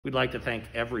We'd like to thank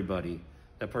everybody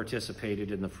that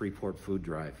participated in the Freeport Food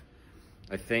Drive.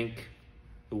 I think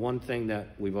the one thing that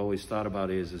we've always thought about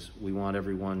is we want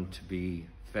everyone to be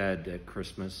fed at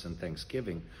Christmas and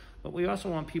Thanksgiving, but we also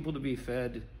want people to be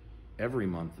fed every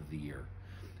month of the year.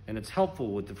 And it's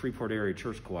helpful with the Freeport Area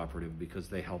Church Cooperative because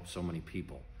they help so many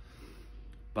people.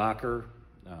 Bacher,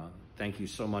 thank you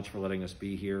so much for letting us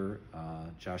be here.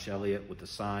 Josh Elliott with the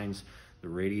signs, the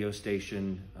radio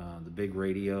station, the big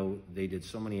radio, they did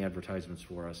so many advertisements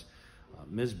for us.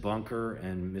 Ms. Bunker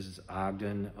and Mrs.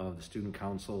 Ogden of the Student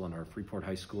Council and our Freeport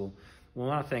High School, we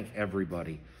want to thank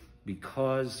everybody.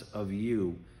 Because of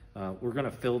you, we're going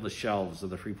to fill the shelves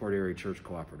of the Freeport Area Church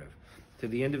Cooperative. To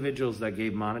the individuals that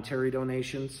gave monetary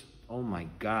donations, oh my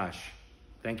gosh,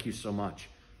 thank you so much.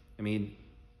 I mean,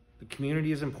 the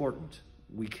community is important.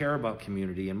 We care about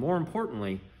community, and more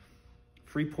importantly,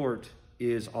 Freeport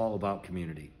is all about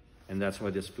community, and that's why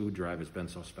this food drive has been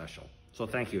so special. So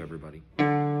thank you, everybody.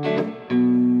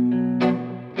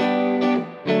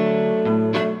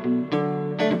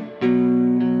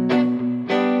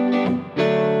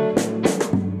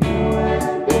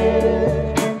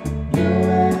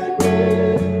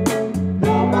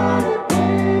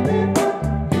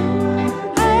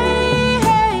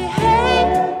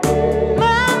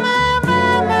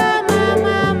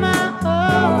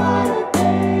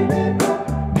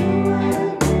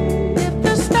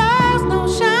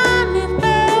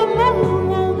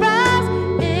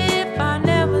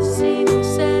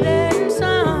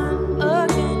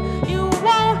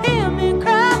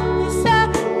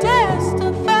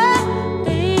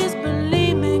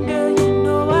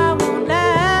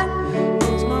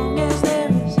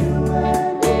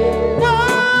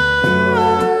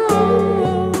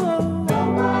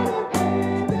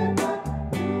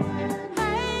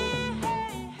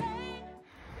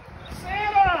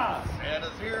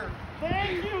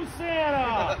 Thank you,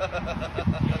 Santa!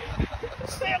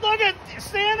 Look at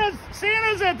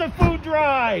Santa's at the food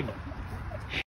drive!